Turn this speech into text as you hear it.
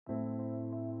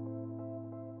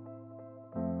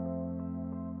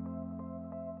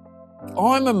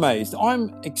I'm amazed.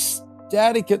 I'm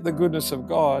ecstatic at the goodness of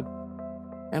God.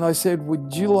 And I said,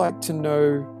 would you like to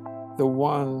know the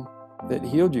one that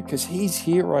healed you? Because he's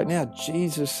here right now.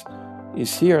 Jesus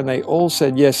is here. And they all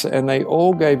said yes, and they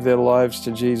all gave their lives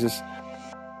to Jesus.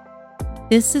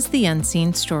 This is The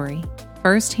Unseen Story,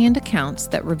 first-hand accounts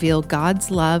that reveal God's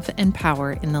love and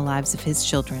power in the lives of His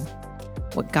children.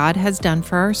 What God has done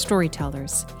for our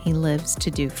storytellers, He lives to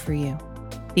do for you.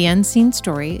 The Unseen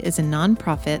Story is a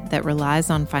nonprofit that relies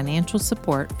on financial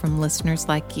support from listeners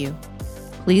like you.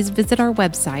 Please visit our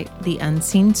website,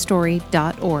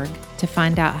 theunseenstory.org, to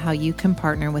find out how you can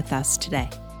partner with us today.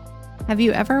 Have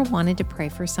you ever wanted to pray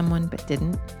for someone but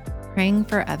didn't? Praying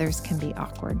for others can be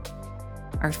awkward.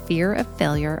 Our fear of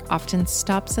failure often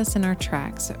stops us in our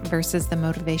tracks versus the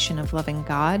motivation of loving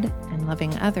God and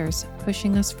loving others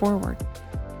pushing us forward.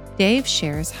 Dave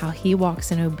shares how he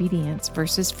walks in obedience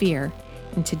versus fear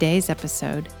in today's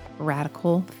episode,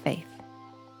 Radical Faith.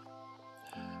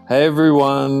 Hey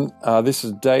everyone, this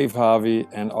is Dave Harvey,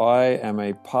 and I am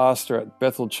a pastor at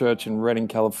Bethel Church in Redding,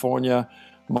 California.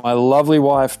 My lovely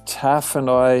wife, Taff, and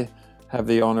I have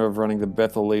the honor of running the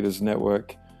Bethel Leaders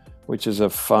Network, which is a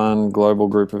fun global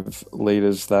group of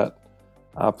leaders that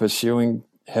are pursuing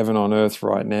heaven on earth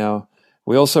right now.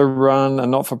 We also run a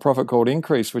not-for-profit called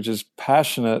Increase, which is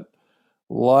passionate,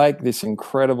 like this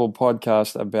incredible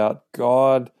podcast, about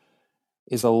God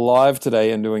is alive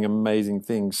today and doing amazing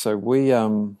things. So we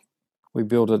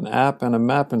built an app and a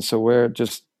map, and so we're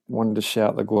just wanting to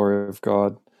shout the glory of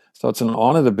God. So it's an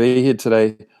honor to be here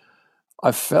today.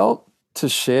 I felt to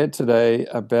share today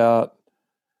about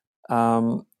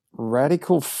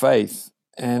radical faith,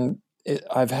 and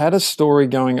I've had a story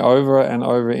going over and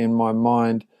over in my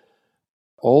mind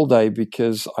all day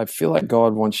because I feel like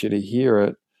God wants you to hear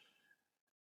it.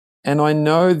 And I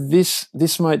know this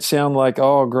might sound like,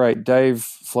 oh, great, Dave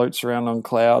floats around on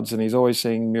clouds and he's always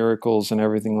seeing miracles and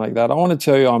everything like that. I want to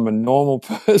tell you I'm a normal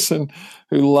person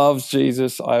who loves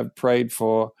Jesus. I've prayed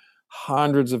for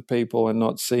hundreds of people and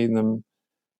not seen them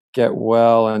get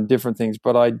well and different things.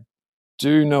 But I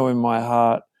do know in my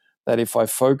heart that if I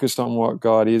focus on what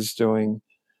God is doing,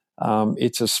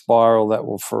 it's a spiral that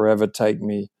will forever take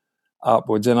me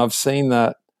upwards. And I've seen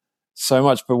that so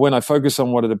much, but when I focus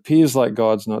on what it appears like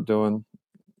God's not doing,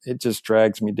 it just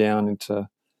drags me down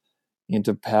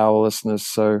into powerlessness.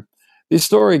 So this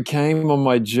story came on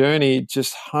my journey,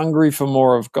 just hungry for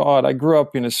more of God. I grew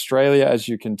up in Australia, as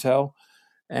you can tell,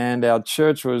 and our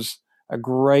church was a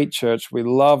great church. We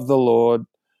loved the Lord,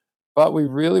 but we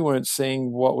really weren't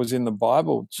seeing what was in the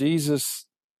Bible. Jesus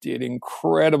did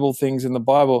incredible things in the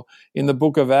Bible. In the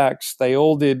book of Acts, they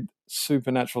all did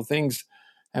supernatural things.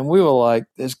 And we were like,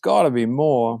 there's got to be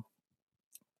more.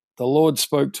 The Lord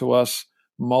spoke to us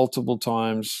multiple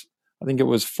times. I think it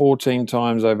was 14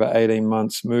 times over 18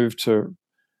 months, moved to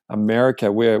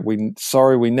America, where we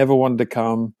never wanted to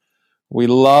come. We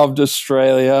loved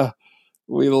Australia.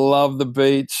 We loved the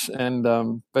beach.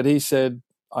 But he said,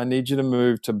 I need you to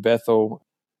move to Bethel.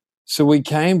 So we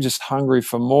came just hungry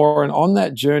for more. And on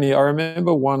that journey, I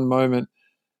remember one moment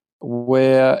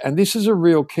where, and this is a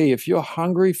real key, if you're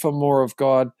hungry for more of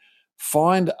God,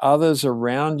 find others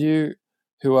around you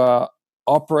who are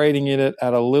operating in it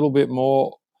at a little bit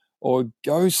more, or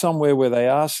go somewhere where they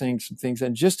are seeing some things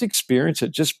and just experience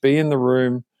it. Just be in the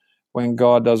room when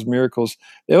God does miracles.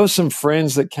 There were some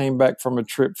friends that came back from a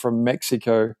trip from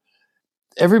Mexico.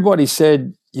 Everybody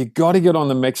said, you got to get on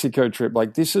the Mexico trip.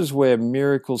 Like, this is where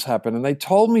miracles happen. And they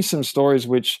told me some stories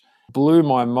which blew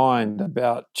my mind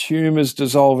about tumors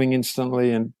dissolving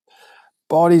instantly and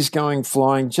bodies going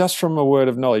flying just from a word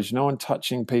of knowledge, no one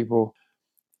touching people.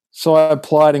 So I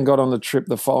applied and got on the trip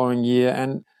the following year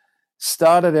and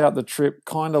started out the trip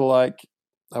kind of like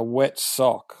a wet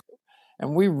sock.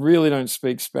 And we really don't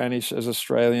speak Spanish as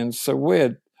Australians,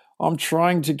 so I'm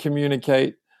trying to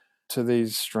communicate to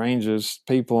these strangers,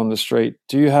 people on the street.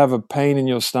 Do you have a pain in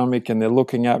your stomach? And they're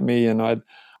looking at me, and I'd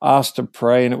asked to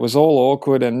pray, and it was all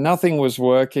awkward and nothing was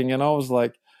working. And I was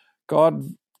like, God,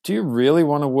 do you really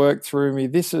want to work through me?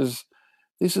 This is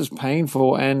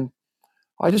painful. And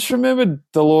I just remembered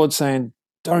the Lord saying,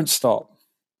 don't stop.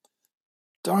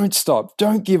 Don't stop.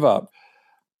 Don't give up.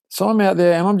 So I'm out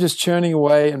there and I'm just churning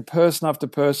away, and person after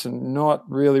person, not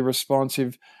really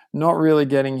responsive, not really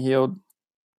getting healed.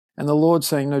 And the Lord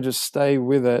saying, no, just stay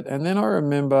with it. And then I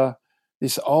remember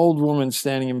this old woman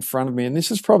standing in front of me, and this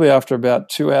is probably after about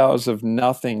 2 hours of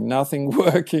nothing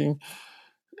working.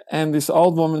 And this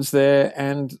old woman's there,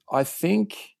 and I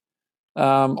think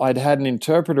I'd had an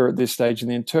interpreter at this stage, and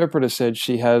the interpreter said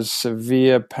she has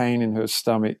severe pain in her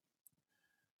stomach.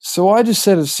 So I just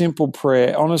said a simple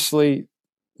prayer. Honestly,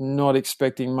 not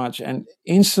expecting much. And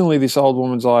instantly this old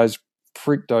woman's eyes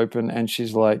pricked open and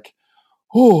she's like,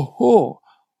 all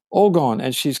gone.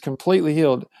 And she's completely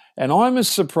healed. And I'm as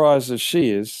surprised as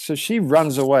she is. So she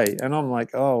runs away and I'm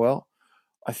like, oh, well,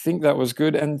 I think that was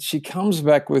good. And she comes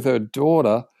back with her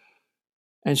daughter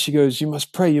and she goes, you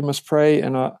must pray, you must pray.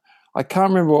 And I can't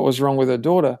remember what was wrong with her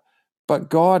daughter, but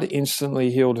God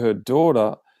instantly healed her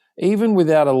daughter. Even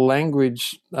without a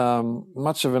language,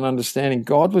 much of an understanding,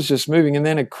 God was just moving. And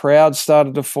then a crowd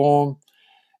started to form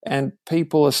and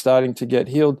people are starting to get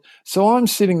healed. So I'm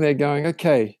sitting there going,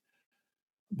 okay,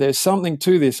 there's something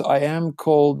to this. I am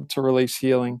called to release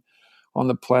healing on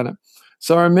the planet.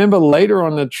 So I remember later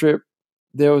on the trip,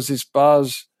 there was this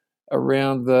buzz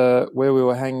around where we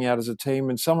were hanging out as a team,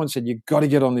 and someone said, you've got to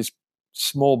get on this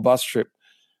small bus trip.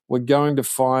 We're going to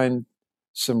find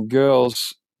some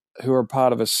girls who are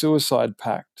part of a suicide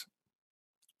pact.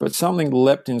 But something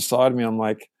leapt inside me. I'm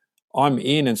like, I'm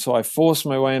in. And so I forced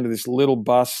my way into this little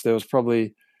bus. There was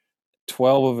probably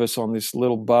 12 of us on this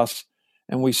little bus,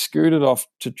 and we scooted off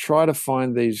to try to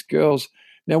find these girls.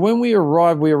 Now, when we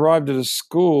arrived at a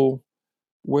school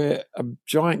where a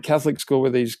giant Catholic school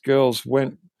where these girls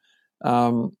went,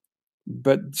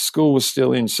 but school was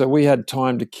still in. So we had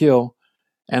time to kill.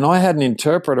 And I had an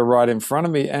interpreter right in front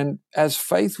of me. And as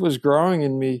faith was growing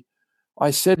in me, I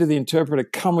said to the interpreter,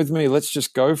 come with me, let's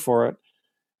just go for it.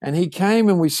 And he came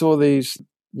and we saw these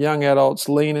young adults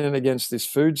leaning against this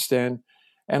food stand.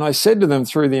 And I said to them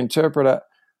through the interpreter,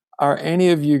 are any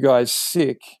of you guys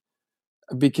sick?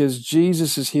 Because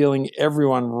Jesus is healing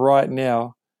everyone right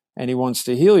now and he wants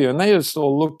to heal you. And they just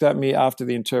all looked at me after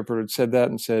the interpreter had said that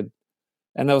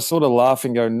and they were sort of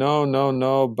laughing, going,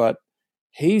 no, but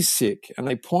he's sick. And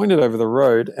they pointed over the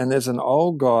road and there's an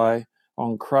old guy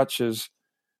on crutches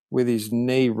with his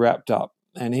knee wrapped up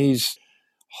and he's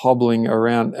hobbling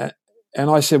around. And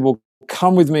I said, well,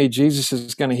 come with me. Jesus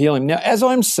is going to heal him. Now, as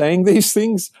I'm saying these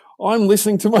things, I'm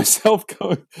listening to myself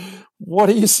going, what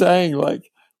are you saying? Like,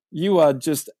 you are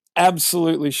just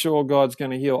absolutely sure God's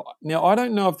going to heal. Now, I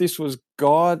don't know if this was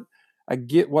God,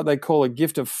 what they call a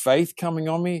gift of faith coming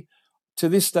on me. To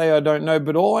this day, I don't know.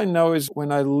 But all I know is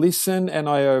when I listen and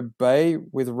I obey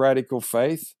with radical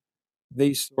faith,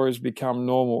 these stories become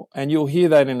normal. And you'll hear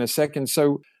that in a second.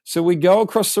 So we go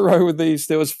across the road with these.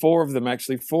 There was 4 of them,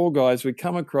 actually, 4 guys. We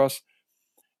come across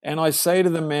and I say to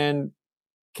the man,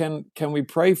 can we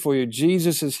pray for you?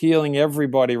 Jesus is healing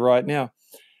everybody right now.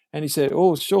 And he said,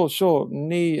 oh, sure,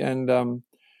 knee. And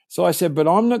so I said, but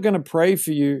I'm not going to pray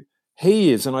for you.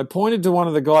 He is. And I pointed to one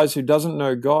of the guys who doesn't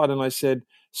know God. And I said,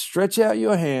 stretch out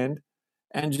your hand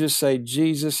and just say,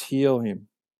 Jesus, heal him.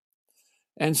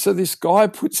 And so this guy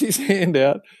puts his hand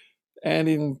out and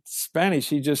in Spanish,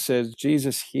 he just says,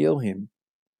 Jesus, heal him.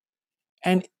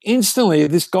 And instantly,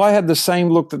 this guy had the same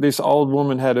look that this old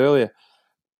woman had earlier.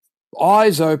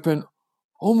 Eyes open,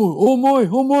 oh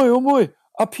my,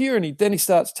 up here. And then he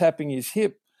starts tapping his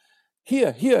hip,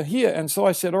 here. And so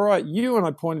I said, all right, you, and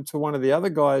I pointed to one of the other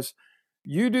guys,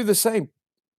 you do the same.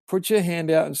 Put your hand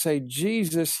out and say,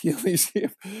 Jesus, heal his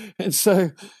hip.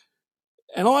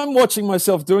 And I'm watching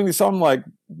myself doing this. I'm like,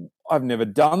 I've never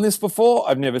done this before.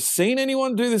 I've never seen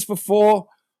anyone do this before.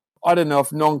 I don't know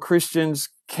if non-Christians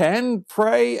can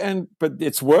pray, but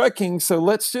it's working. So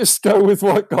let's just go with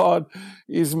what God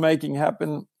is making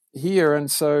happen here.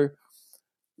 And so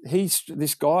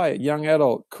this guy, young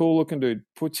adult, cool looking dude,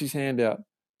 puts his hand out.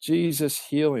 Jesus,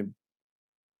 heal him.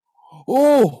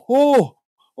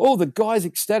 Oh, the guy's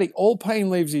ecstatic. All pain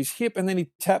leaves his hip, and then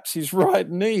he taps his right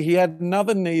knee. He had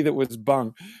another knee that was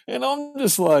bung. And I'm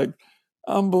just like,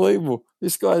 unbelievable.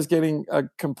 This guy's getting a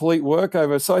complete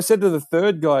workover. So I said to the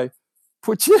third guy,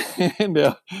 put your hand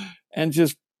out and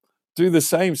just do the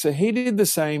same. So he did the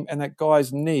same, and that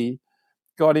guy's knee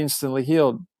got instantly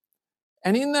healed.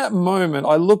 And in that moment,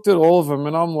 I looked at all of them,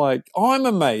 and I'm like, I'm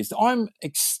amazed. I'm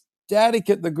ecstatic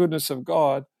at the goodness of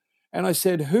God. And I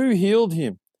said, who healed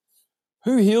him?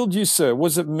 Who healed you, sir?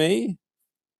 Was it me?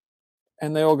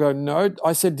 And they all go, no.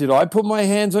 I said, did I put my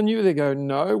hands on you? They go,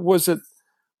 no. Was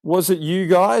it you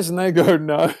guys? And they go,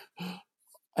 no.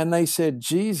 And they said,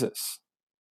 Jesus.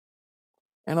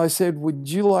 And I said, would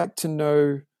you like to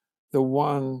know the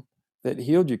one that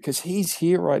healed you? Because he's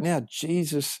here right now.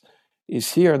 Jesus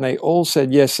is here. And they all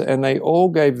said yes. And they all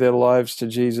gave their lives to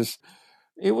Jesus.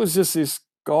 It was just this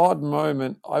God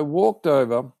moment. I walked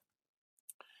over,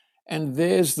 and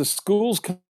there's the schools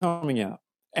coming out,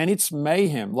 and it's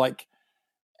mayhem.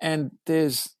 And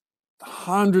there's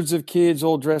hundreds of kids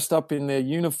all dressed up in their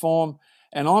uniform,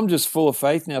 and I'm just full of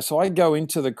faith now. So I go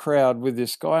into the crowd with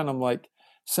this guy, and I'm like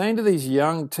saying to these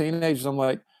young teenagers, I'm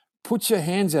like, put your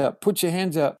hands out.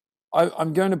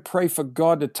 I'm going to pray for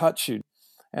God to touch you.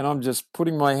 And I'm just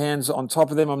putting my hands on top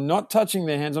of them. I'm not touching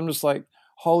their hands. I'm just like,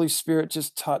 Holy Spirit,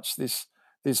 just touch this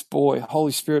boy.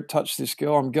 Holy Spirit, touch this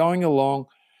girl. I'm going along.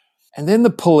 And then the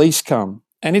police come.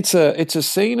 And it's a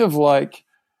scene of like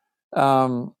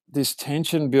this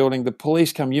tension building. The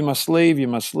police come, you must leave, you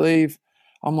must leave.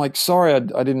 I'm like, sorry, I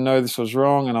didn't know this was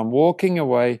wrong. And I'm walking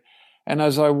away. And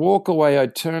as I walk away, I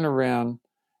turn around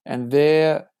and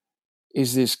there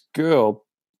is this girl.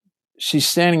 She's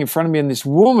standing in front of me, and this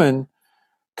woman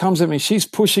comes at me. She's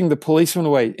pushing the policeman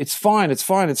away. It's fine. It's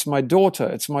fine. It's my daughter.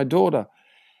 It's my daughter.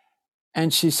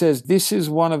 And she says, this is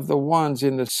one of the ones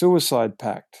in the suicide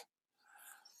pact.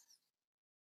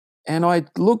 And I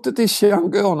looked at this young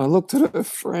girl and I looked at her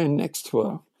friend next to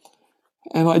her.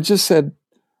 And I just said,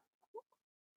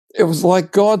 it was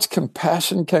like God's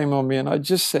compassion came on me. And I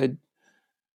just said,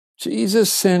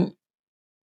 Jesus sent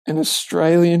an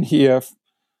Australian here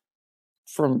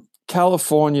from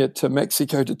California to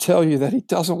Mexico to tell you that he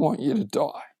doesn't want you to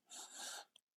die.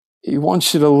 He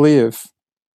wants you to live.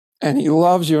 And he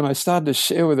loves you. And I started to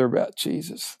share with her about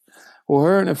Jesus. Well,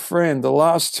 her and a friend, the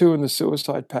last two in the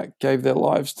suicide pact, gave their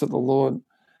lives to the Lord.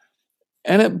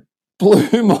 And it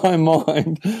blew my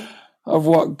mind of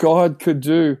what God could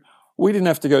do. We didn't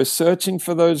have to go searching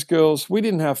for those girls. We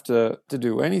didn't have to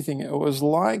do anything. It was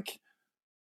like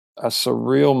a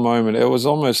surreal moment. It was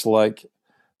almost like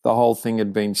the whole thing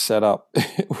had been set up.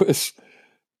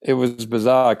 It was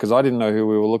bizarre because I didn't know who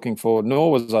we were looking for,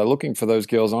 nor was I looking for those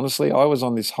girls. Honestly, I was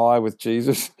on this high with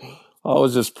Jesus. I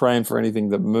was just praying for anything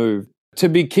that moved. To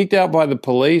be kicked out by the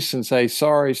police and say,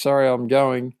 sorry, I'm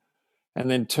going, and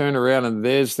then turn around and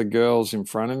there's the girls in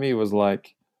front of me was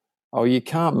like, oh, you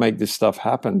can't make this stuff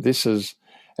happen.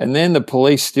 And then the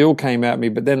police still came at me,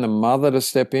 but then the mother to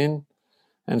step in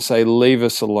and say, leave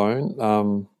us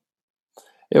alone.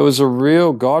 It was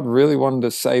God really wanted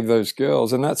to save those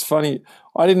girls. And that's funny.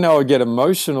 I didn't know I'd get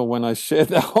emotional when I shared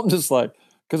that. I'm just like,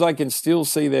 because I can still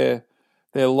see their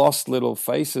lost little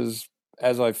faces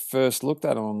as I first looked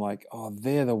at them. I'm like, oh,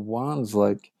 they're the ones.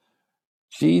 Like,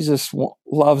 Jesus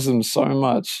loves them so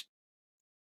much.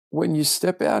 When you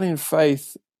step out in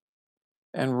faith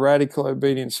and radical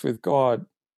obedience with God,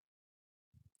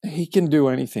 he can do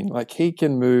anything. Like, he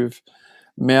can move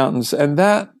mountains. And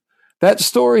that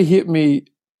story hit me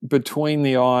between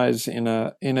the eyes in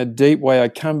a deep way. I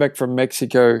come back from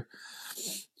Mexico,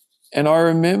 and I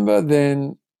remember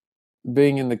then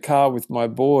being in the car with my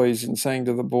boys and saying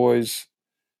to the boys,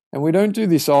 and we don't do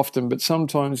this often, but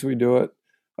sometimes we do it.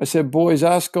 I said, boys,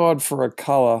 ask God for a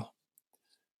color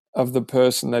of the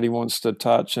person that he wants to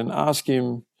touch, and ask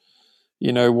him,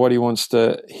 what he wants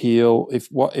to heal,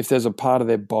 if there's a part of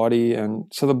their body. And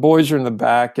so the boys are in the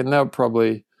back, and they're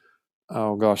probably,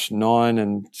 9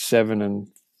 and 7 and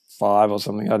 5 or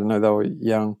something. I don't know. They were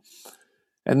young.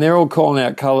 And they're all calling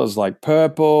out colors like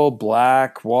purple,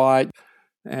 black, white,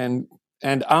 and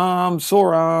arm,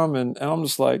 sore arm. And I'm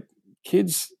just like,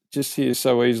 kids just hear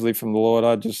so easily from the Lord.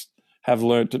 I just have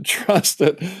learned to trust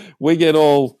it. We get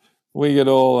all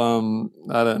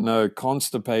I don't know,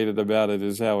 constipated about it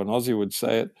is how an Aussie would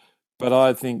say it. But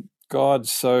I think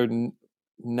God's so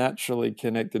naturally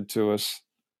connected to us,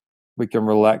 we can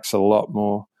relax a lot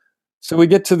more. So we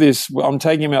get to this, I'm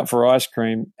taking him out for ice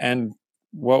cream, and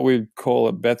what we call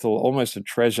at Bethel, almost a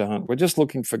treasure hunt. We're just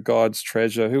looking for God's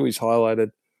treasure, who he's highlighted.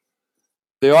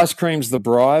 The ice cream's the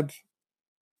bribe,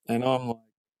 and I'm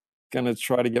going to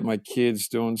try to get my kids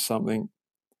doing something.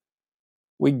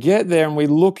 We get there and we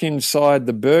look inside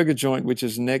the burger joint, which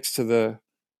is next to the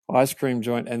ice cream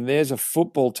joint, and there's a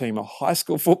football team, a high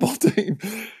school football team,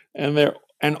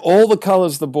 and all the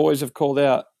colors the boys have called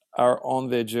out are on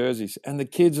their jerseys. And the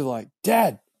kids are like,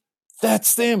 Dad,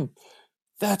 that's them.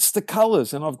 That's the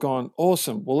colors. And I've gone,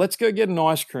 awesome. Well, let's go get an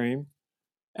ice cream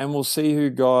and we'll see who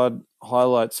God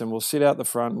highlights, and we'll sit out the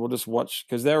front and we'll just watch,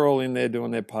 because they're all in there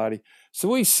doing their party. So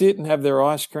we sit and have our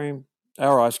ice cream.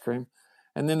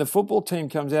 And then the football team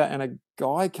comes out, and a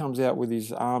guy comes out with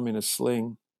his arm in a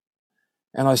sling.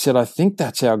 And I said, I think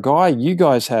that's our guy. You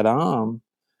guys had arm.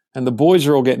 And the boys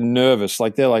are all getting nervous.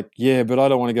 Like, they're like, yeah, but I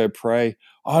don't want to go pray.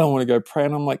 I don't want to go pray.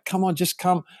 And I'm like, come on, just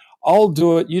come. I'll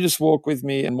do it. You just walk with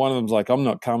me. And one of them's like, I'm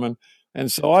not coming.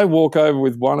 And so I walk over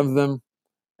with one of them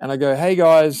and I go, hey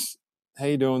guys, how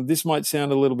you doing? This might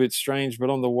sound a little bit strange, but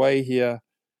on the way here,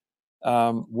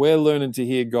 we're learning to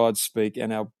hear God speak.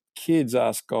 And our kids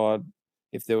asked God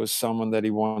if there was someone that he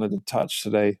wanted to touch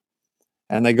today.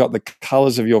 And they got the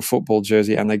colors of your football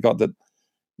jersey, and they got that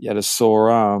you had a sore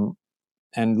arm.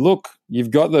 And look,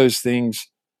 you've got those things.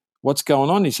 What's going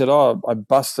on? He said, I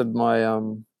busted my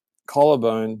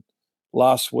collarbone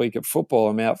last week at football.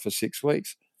 I'm out for 6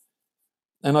 weeks.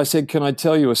 And I said, can I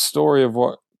tell you a story of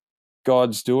what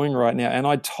God's doing right now? And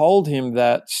I told him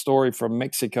that story from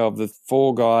Mexico of the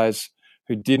 4 guys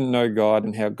who didn't know God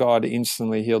and how God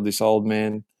instantly healed this old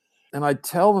man. And I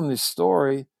tell them this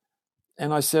story,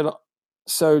 and I said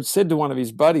to one of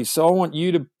his buddies, so I want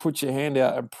you to put your hand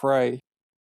out and pray,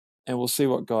 and we'll see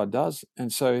what God does.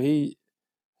 And so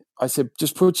I said,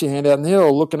 just put your hand out. And they're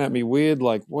all looking at me weird,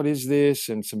 like, what is this?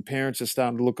 And some parents are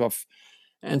starting to look off.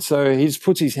 And so he just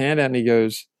puts his hand out and he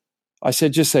goes, I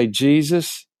said, just say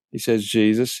Jesus. He says,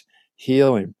 Jesus,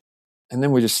 heal him. And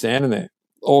then we're just standing there,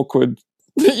 awkward,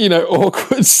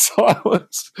 awkward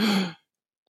silence.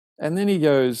 And then he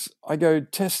goes, I go,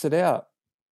 test it out.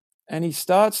 And he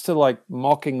starts to like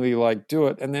mockingly like do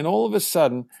it. And then all of a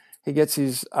sudden he gets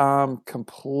his arm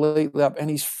completely up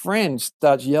and his friend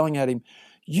starts yelling at him,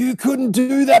 you couldn't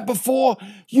do that before.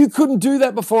 You couldn't do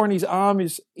that before. And his arm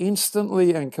is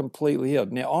instantly and completely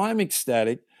healed. Now I'm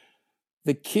ecstatic.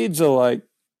 The kids are like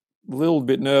a little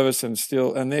bit nervous and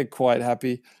they're quite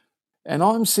happy. And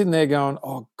I'm sitting there going,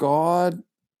 oh, God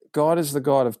is the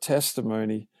God of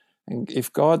testimony. And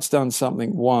if God's done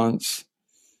something once,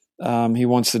 he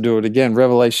wants to do it again.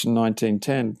 Revelation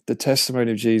 19:10, the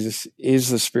testimony of Jesus is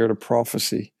the spirit of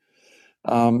prophecy.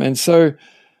 And so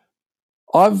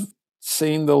I've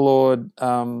seen the Lord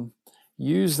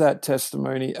use that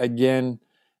testimony again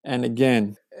and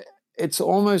again. It's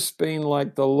almost been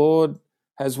like the Lord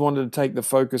has wanted to take the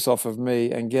focus off of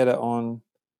me and get it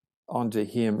onto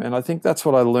him. And I think that's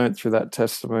what I learned through that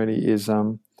testimony is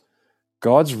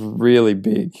God's really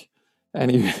big,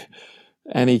 and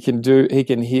he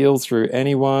can heal through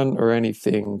anyone or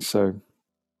anything. So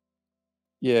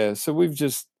yeah, so we've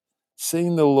just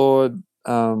seen the Lord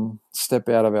step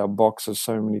out of our boxes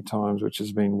so many times, which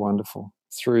has been wonderful.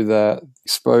 Through that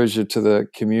exposure to the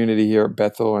community here at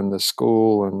Bethel and the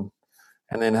school,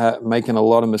 and then making a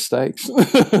lot of mistakes.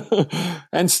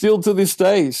 And still to this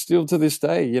day,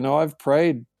 I've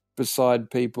prayed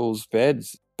beside people's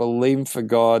beds, believing for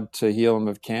God to heal them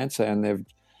of cancer, and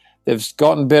they've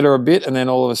gotten better a bit, and then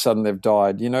all of a sudden they've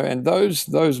died, and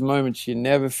those moments, you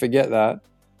never forget that.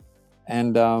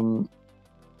 And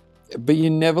but you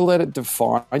never let it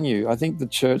define you. I think the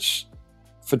church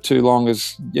for too long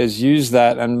has used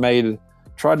that and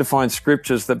tried to find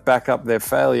scriptures that back up their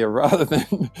failure rather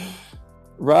than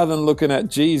looking at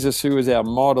Jesus, who is our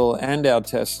model and our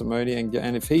testimony.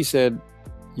 And if he said,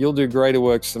 you'll do greater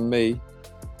works than me,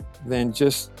 then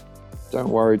just don't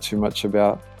worry too much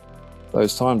about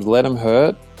those times. Let them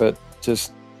hurt, but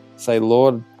just say,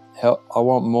 Lord, help, I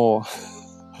want more.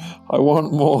 I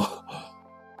want more.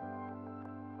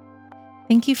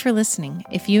 Thank you for listening.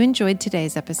 If you enjoyed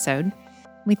today's episode,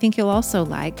 we think you'll also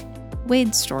like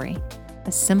Wade's story,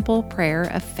 a simple prayer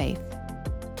of faith,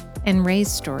 and Ray's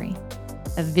story,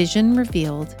 a vision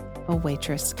revealed, a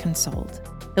waitress consoled.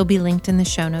 They'll be linked in the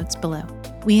show notes below.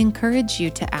 We encourage you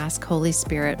to ask Holy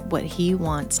Spirit what he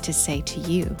wants to say to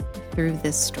you through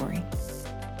this story.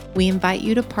 We invite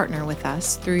you to partner with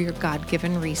us through your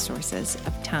God-given resources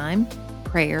of time,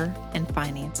 prayer, and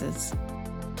finances.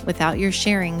 Without your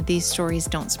sharing, these stories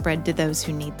don't spread to those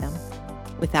who need them.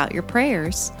 Without your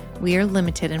prayers, we are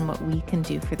limited in what we can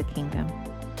do for the kingdom.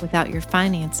 Without your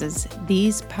finances,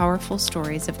 these powerful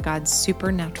stories of God's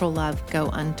supernatural love go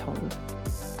untold.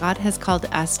 God has called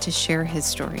us to share his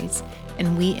stories,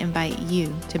 and we invite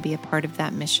you to be a part of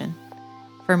that mission.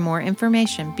 For more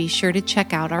information, be sure to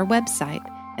check out our website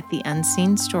at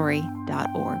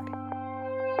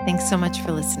theunseenstory.org. Thanks so much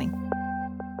for listening.